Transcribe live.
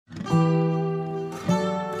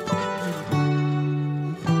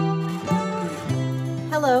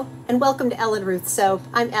welcome to Ellen Ruth Soap.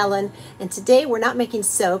 I'm Ellen, and today we're not making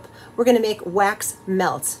soap, we're going to make wax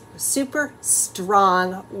melts. Super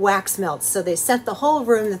strong wax melts. So they scent the whole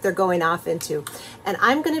room that they're going off into. And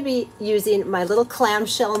I'm going to be using my little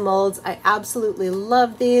clamshell molds. I absolutely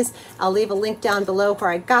love these. I'll leave a link down below where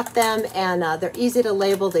I got them, and they're easy to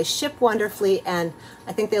label. They ship wonderfully, and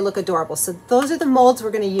I think they look adorable. So those are the molds we're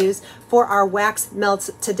going to use for our wax melts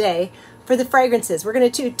today. For the fragrances, we're going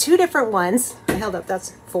to do two different ones. I held up,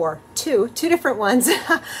 that's two different ones.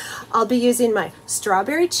 I'll be using my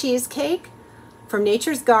strawberry cheesecake from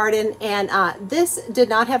Nature's Garden, and this did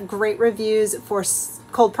not have great reviews for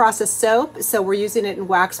cold processed soap, so we're using it in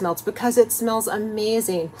wax melts because it smells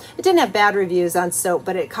amazing. It didn't have bad reviews on soap,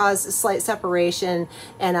 but it caused a slight separation,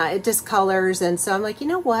 and it discolors, and so I'm like, you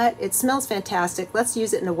know what, it smells fantastic, let's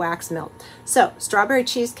use it in a wax melt. So strawberry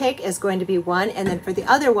cheesecake is going to be one, and then for the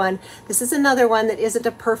other one, this is another one that isn't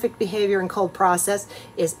a perfect behavior in cold process,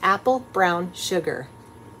 is apple brown sugar.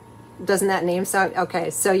 Doesn't that name sound okay?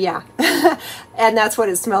 So yeah, and that's what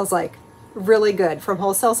it smells like. Really good, from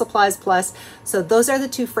Wholesale Supplies Plus. So those are the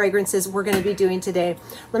two fragrances we're going to be doing today.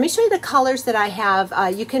 Let me show you the colors that I have.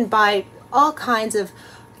 You can buy all kinds of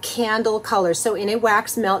candle colors. So in a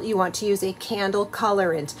wax melt, you want to use a candle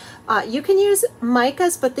colorant. You can use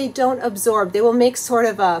micas, but they don't absorb. They will make sort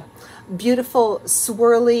of a beautiful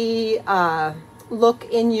swirly look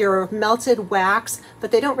in your melted wax,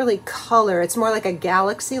 but they don't really color. It's more like a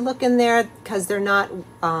galaxy look in there because they're not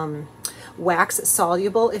wax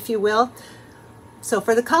soluble, if you will. So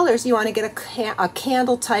for the colors, you want to get a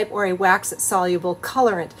candle type or a wax soluble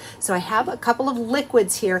colorant. So I have a couple of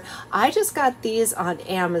liquids here. I just got these on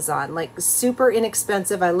Amazon, like super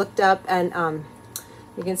inexpensive. I looked up, and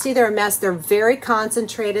you can see they're a mess. They're very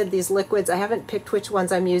concentrated, these liquids. I haven't picked which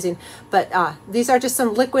ones I'm using, but these are just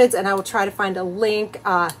some liquids, and I will try to find a link.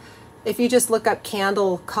 If you just look up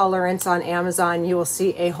candle colorants on Amazon, you will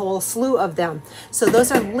see a whole slew of them. So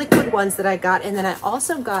those are liquid ones that I got, and then I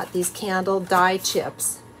also got these candle dye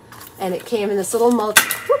chips. And it came in this little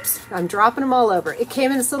whoops, I'm dropping them all over. It came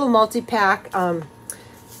in this little multi-pack.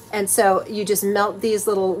 And so you just melt these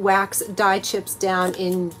little wax dye chips down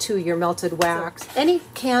into your melted wax. Any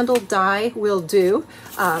candle dye will do,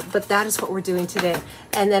 but that is what we're doing today.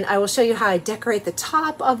 And then I will show you how I decorate the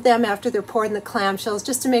top of them after they're poured in the clamshells,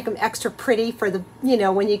 just to make them extra pretty for the, you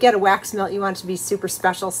know, when you get a wax melt, you want it to be super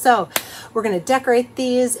special. So we're going to decorate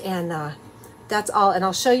these, and that's all. And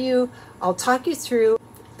I'll show you, I'll talk you through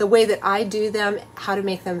the way that I do them, how to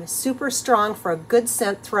make them super strong for a good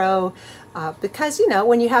scent throw. Because, you know,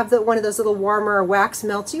 when you have one of those little warmer wax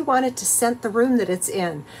melts, you want it to scent the room that it's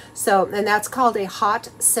in. So, and that's called a hot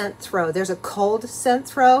scent throw. There's a cold scent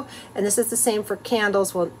throw, and this is the same for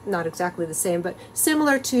candles. Well, not exactly the same, but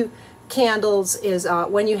similar to candles is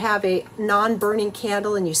when you have a non-burning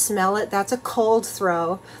candle and you smell it, that's a cold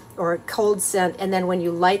throw or a cold scent. And then when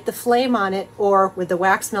you light the flame on it, or with the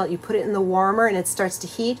wax melt, you put it in the warmer and it starts to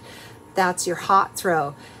heat, that's your hot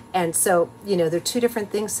throw. And so, you know, they're two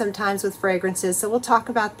different things sometimes with fragrances, so we'll talk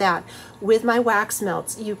about that. With my wax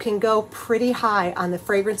melts, you can go pretty high on the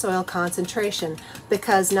fragrance oil concentration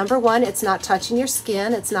because, number one, it's not touching your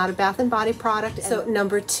skin, it's not a Bath and Body product. So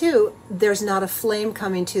number two, there's not a flame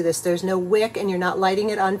coming to this. There's no wick, and you're not lighting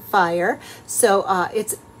it on fire. So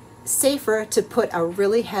it's safer to put a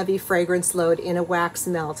really heavy fragrance load in a wax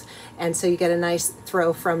melt, and so you get a nice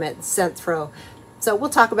throw from it, scent throw. So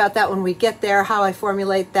we'll talk about that when we get there, how I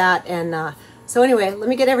formulate that. And so anyway, let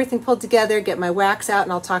me get everything pulled together, get my wax out,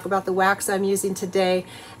 and I'll talk about the wax I'm using today.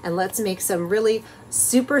 And let's make some really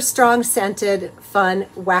super strong scented, fun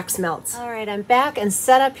wax melts. All right, I'm back and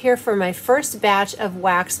set up here for my first batch of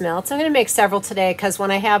wax melts. I'm going to make several today because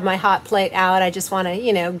when I have my hot plate out, I just want to,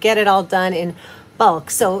 you know, get it all done in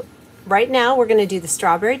bulk. So right now we're going to do the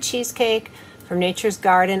strawberry cheesecake from Nature's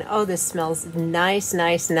Garden. Oh, this smells nice,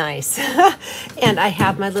 nice, nice. And I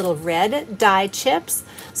have my little red dye chips.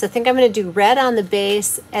 So I think I'm going to do red on the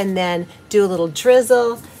base and then do a little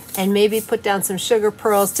drizzle and maybe put down some sugar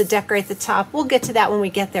pearls to decorate the top. We'll get to that when we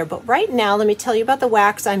get there. But right now, let me tell you about the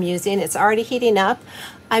wax I'm using. It's already heating up.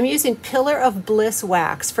 I'm using Pillar of Bliss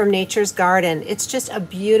wax from Nature's Garden. It's just a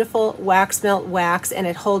beautiful wax melt wax, and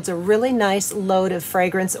it holds a really nice load of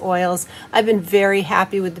fragrance oils. I've been very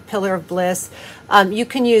happy with the Pillar of Bliss. You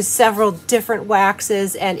can use several different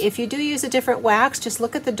waxes, and if you do use a different wax, just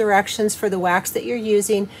look at the directions for the wax that you're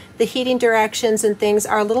using. The heating directions and things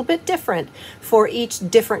are a little bit different for each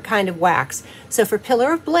different kind of wax. So for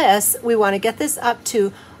Pillar of Bliss, we want to get this up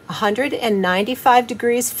to 195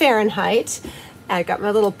 degrees Fahrenheit. I got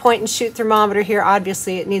my little point and shoot thermometer here.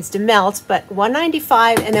 Obviously it needs to melt, but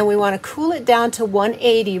 195, and then we want to cool it down to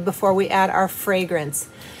 180 before we add our fragrance.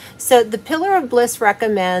 So the Pillar of Bliss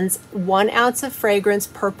recommends 1 ounce of fragrance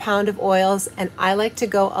per pound of oils, and I like to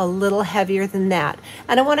go a little heavier than that.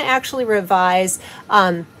 And I want to actually revise.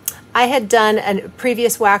 I had done a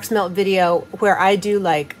previous wax melt video where I do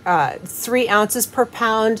like 3 ounces per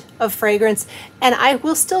pound of fragrance, and I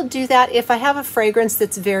will still do that. If I have a fragrance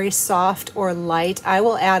that's very soft or light, I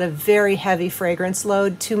will add a very heavy fragrance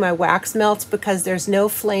load to my wax melts because there's no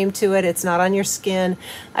flame to it. It's not on your skin.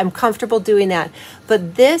 I'm comfortable doing that.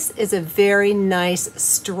 But this is a very nice,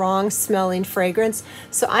 strong smelling fragrance.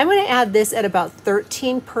 So I'm going to add this at about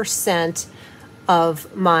 13%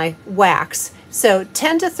 of my wax. So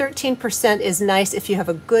 10 to 13% is nice if you have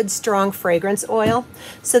a good strong fragrance oil.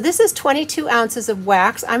 So this is 22 ounces of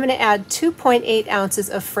wax. I'm going to add 2.8 ounces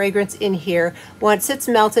of fragrance in here once it's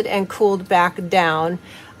melted and cooled back down.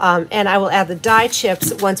 And I will add the dye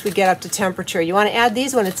chips once we get up to temperature. You want to add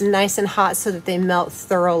these when it's nice and hot so that they melt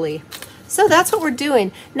thoroughly. So that's what we're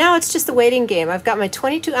doing. Now it's just the waiting game. I've got my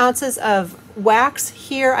 22 ounces of wax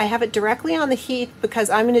here. I have it directly on the heat because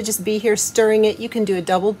I'm going to just be here stirring it. You can do a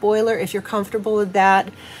double boiler if you're comfortable with that.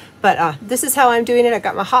 But this is how I'm doing it. I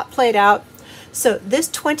got my hot plate out. So this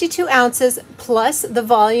 22 ounces plus the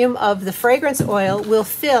volume of the fragrance oil will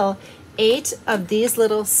fill 8 of these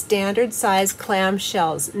little standard size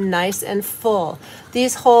clamshells, nice and full.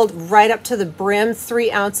 These hold right up to the brim,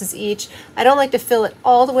 3 ounces each. I don't like to fill it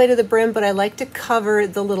all the way to the brim, but I like to cover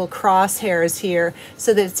the little crosshairs here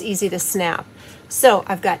so that it's easy to snap. So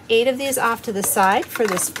I've got 8 of these off to the side for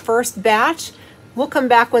this first batch. We'll come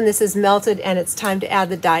back when this is melted and it's time to add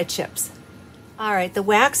the dye chips. All right, the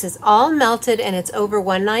wax is all melted and it's over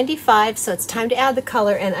 195, so it's time to add the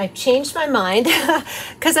color. And I changed my mind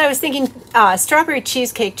because I was thinking strawberry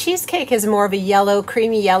cheesecake. Cheesecake is more of a yellow,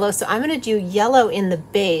 creamy yellow, so I'm going to do yellow in the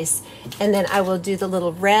base, and then I will do the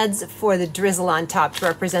little reds for the drizzle on top to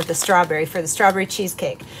represent the strawberry for the strawberry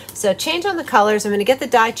cheesecake. So change on the colors. I'm going to get the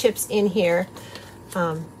dye chips in here.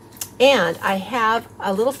 And I have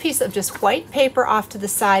a little piece of just white paper off to the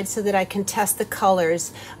side so that I can test the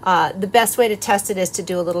colors. The best way to test it is to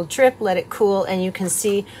do a little drip, let it cool, and you can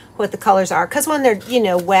see what the colors are. Because when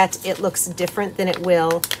they're, wet, it looks different than it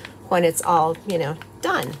will when it's all,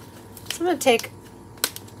 done. So I'm going to take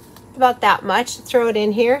about that much, throw it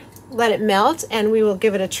in here, let it melt, and we will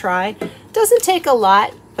give it a try. It doesn't take a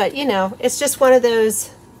lot, but, it's just one of those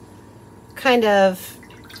kind of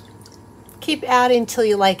keep adding till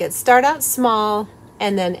you like it. Start out small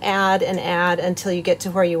and then add and add until you get to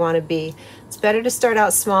where you want to be. It's better to start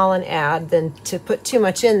out small and add than to put too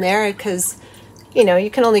much in there because, you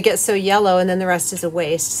can only get so yellow and then the rest is a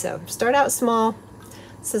waste. So start out small.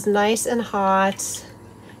 This is nice and hot.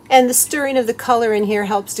 And the stirring of the color in here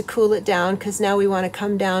helps to cool it down because now we want to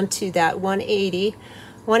come down to that 180,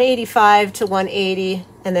 185 to 180,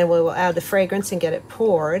 and then we will add the fragrance and get it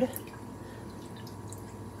poured.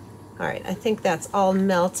 All right, I think that's all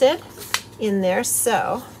melted in there,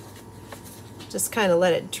 so just kind of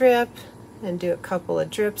let it drip and do a couple of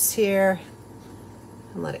drips here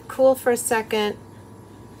and let it cool for a second.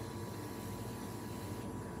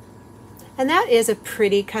 And that is a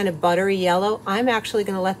pretty kind of buttery yellow. I'm actually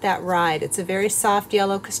going to let that ride. It's a very soft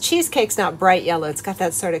yellow because cheesecake's not bright yellow. It's got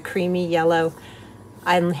that sort of creamy yellow.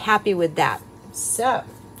 I'm happy with that. So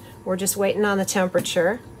we're just waiting on the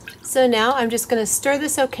temperature. So now I'm just going to stir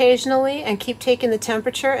this occasionally and keep taking the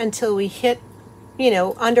temperature until we hit,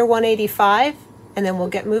 under 185, and then we'll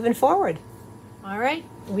get moving forward. All right,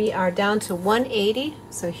 we are down to 180.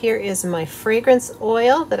 So here is my fragrance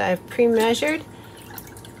oil that I've pre-measured.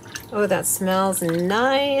 Oh, that smells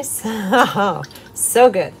nice. Oh, so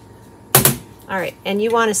good. All right, and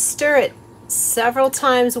you want to stir it several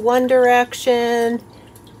times one direction,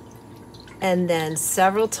 and then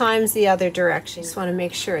several times the other direction. You just want to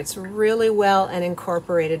make sure it's really well and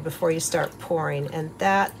incorporated before you start pouring, and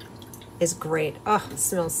that is great. Oh, it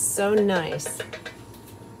smells so nice.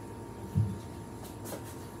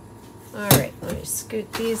 All right, let me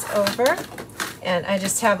scoot these over. And I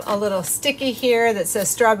just have a little sticky here that says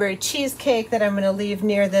strawberry cheesecake that I'm going to leave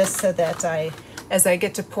near this so that as I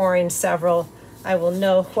get to pouring several, I will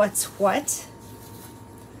know what's what.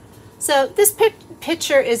 So this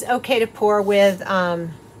pitcher is okay to pour with,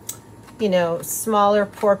 smaller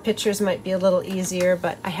pour pitchers might be a little easier,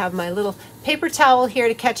 but I have my little paper towel here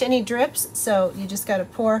to catch any drips. So you just got to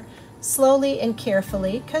pour slowly and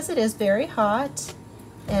carefully because it is very hot,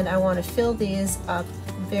 and I want to fill these up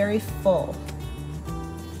very full.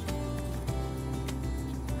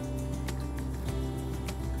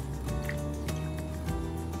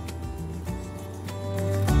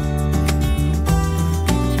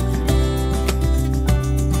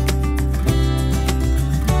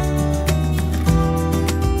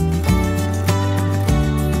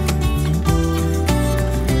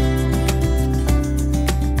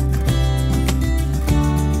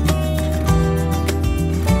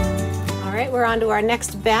 we're on to our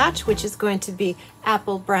next batch, which is going to be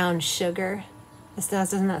apple brown sugar.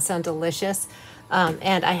 Doesn't that sound delicious?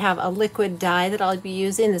 And I have a liquid dye that I'll be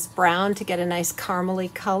using, this brown, to get a nice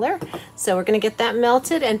caramely color. So we're going to get that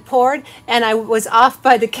melted and poured. And I was off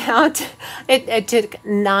by the count. It took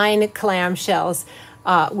 9 clamshells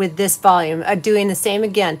with this volume. Doing the same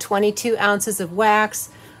again, 22 ounces of wax.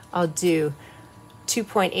 I'll do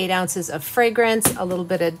 2.8 ounces of fragrance, a little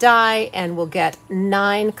bit of dye, and we'll get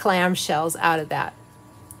 9 clamshells out of that.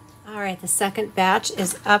 All right, the second batch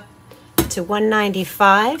is up to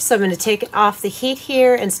 195, so I'm going to take it off the heat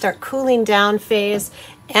here and start cooling down phase.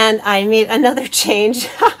 And I made another change.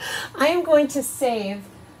 I am going to save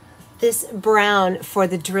this brown for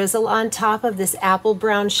the drizzle on top of this apple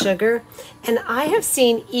brown sugar. And I have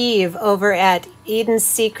seen Eve over at Eden's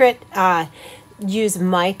Secret use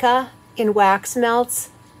mica in wax melts,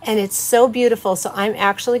 and it's so beautiful. So I'm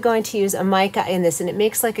actually going to use a mica in this, and it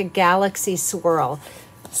makes like a galaxy swirl.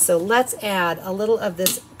 So let's add a little of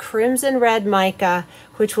this crimson red mica,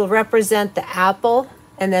 which will represent the apple,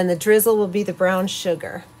 and then the drizzle will be the brown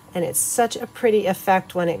sugar. And it's such a pretty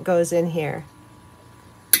effect when it goes in here.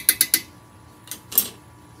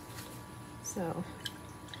 So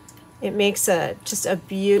it makes just a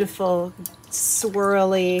beautiful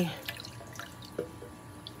swirly.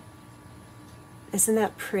 Isn't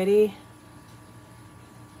that pretty?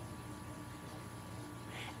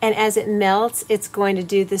 And as it melts, it's going to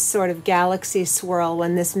do this sort of galaxy swirl.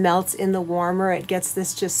 When this melts in the warmer, it gets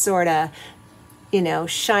this just sort of, you know,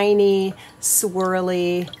 shiny,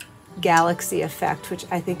 swirly galaxy effect, which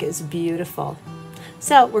I think is beautiful.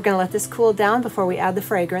 So we're going to let this cool down before we add the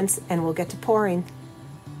fragrance, and we'll get to pouring.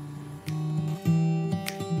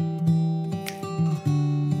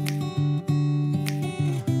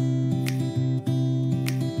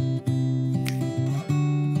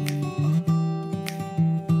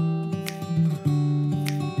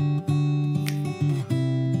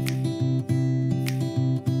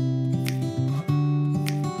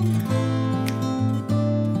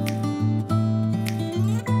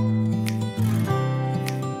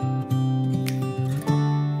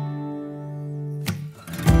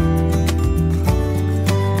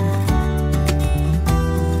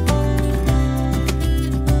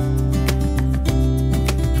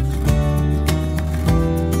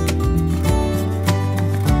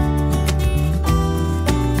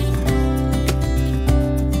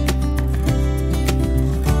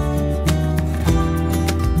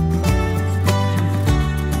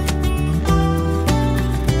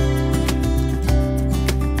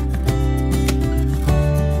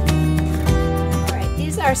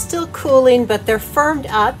 Are still cooling, but they're firmed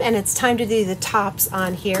up, and it's time to do the tops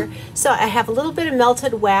on here. So I have a little bit of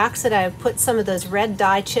melted wax that I've put some of those red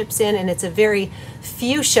dye chips in, and it's a very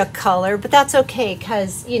fuchsia color, but that's okay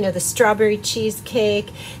because, you know, the strawberry cheesecake,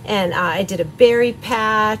 and I did a berry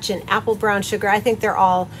patch and apple brown sugar. I think they're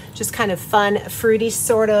all just kind of fun, fruity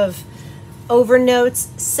sort of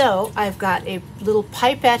overnotes. So I've got a little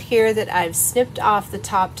pipette here that I've snipped off the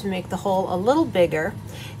top to make the hole a little bigger.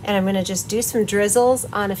 And I'm going to just do some drizzles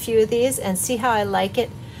on a few of these and see how I like it.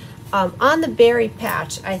 On the berry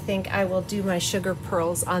patch, I think I will do my sugar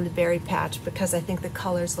pearls on the berry patch because I think the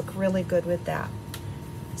colors look really good with that.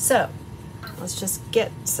 So let's just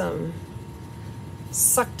get some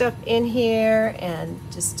sucked up in here and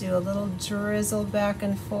just do a little drizzle back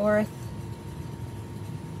and forth.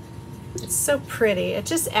 It's so pretty. It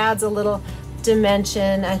just adds a little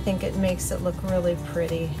dimension. I think it makes it look really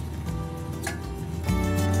pretty.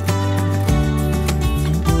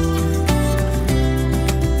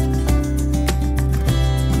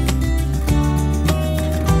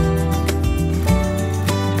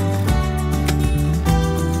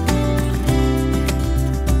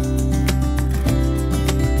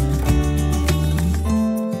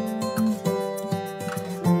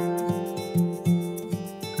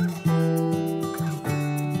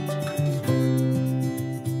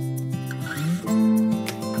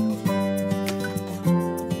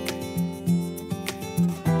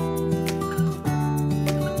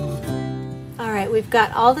 We've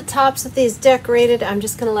got all the tops of these decorated. I'm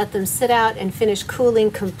just going to let them sit out and finish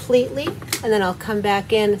cooling completely, and then I'll come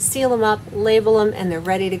back in, seal them up, label them, and they're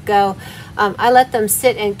ready to go. I let them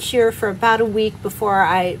sit and cure for about a week before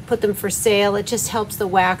I put them for sale. It just helps the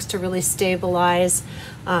wax to really stabilize.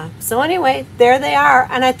 So anyway, there they are,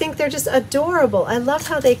 and I think they're just adorable. I love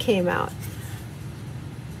how they came out.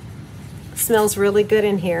 It smells really good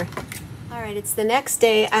in here. All right, it's the next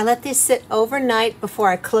day. I let these sit overnight before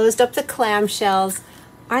I closed up the clamshells.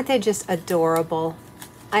 Aren't they just adorable?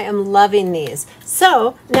 I am loving these.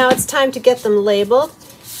 So now it's time to get them labeled.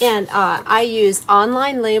 And I use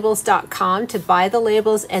onlinelabels.com to buy the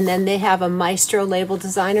labels, and then they have a Maestro label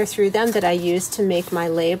designer through them that I use to make my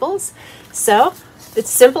labels. So it's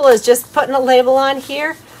simple as just putting a label on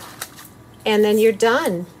here, and then you're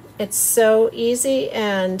done. It's so easy,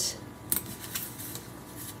 and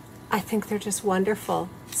I think they're just wonderful.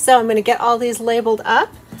 So I'm going to get all these labeled up.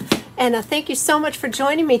 And thank you so much for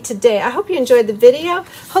joining me today. I hope you enjoyed the video.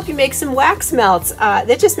 Hope you make some wax melts.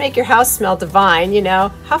 They just make your house smell divine, you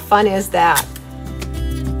know. How fun is that?